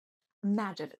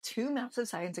Imagine two massive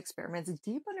science experiments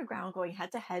deep underground going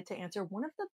head to head to answer one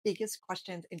of the biggest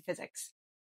questions in physics.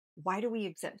 Why do we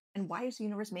exist? And why is the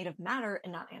universe made of matter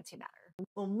and not antimatter?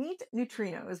 We'll meet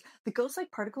neutrinos, the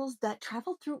ghost-like particles that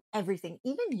travel through everything,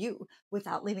 even you,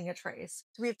 without leaving a trace.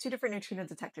 So we have two different neutrino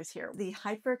detectors here. The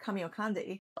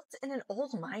Hyper-Kamiokande, built in an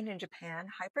old mine in Japan,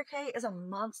 Hyper-K is a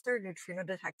monster neutrino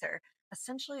detector,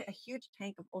 essentially a huge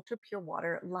tank of ultra-pure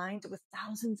water lined with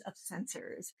thousands of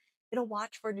sensors. It'll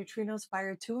watch for neutrinos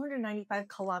fired 295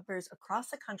 kilometers across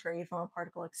the country from a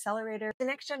particle accelerator, the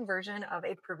next-gen version of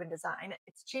a proven design.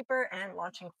 It's cheaper and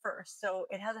launching first, so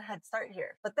it has a head start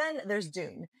here. But then there's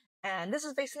DUNE, and this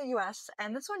is based in the US,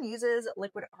 and this one uses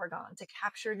liquid argon to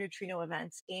capture neutrino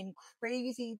events in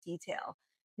crazy detail.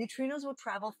 Neutrinos will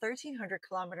travel 1,300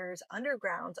 kilometers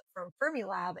underground from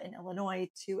Fermilab in Illinois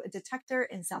to a detector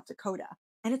in South Dakota.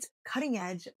 And it's cutting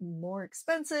edge, more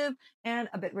expensive, and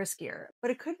a bit riskier,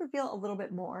 but it could reveal a little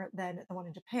bit more than the one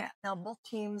in Japan. Now, both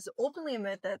teams openly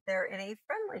admit that they're in a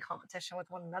friendly competition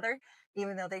with one another,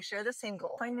 even though they share the same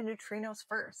goal: find the neutrinos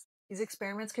first. These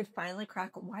experiments could finally crack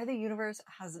why the universe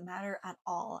has matter at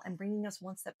all and bringing us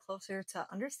one step closer to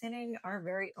understanding our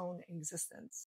very own existence.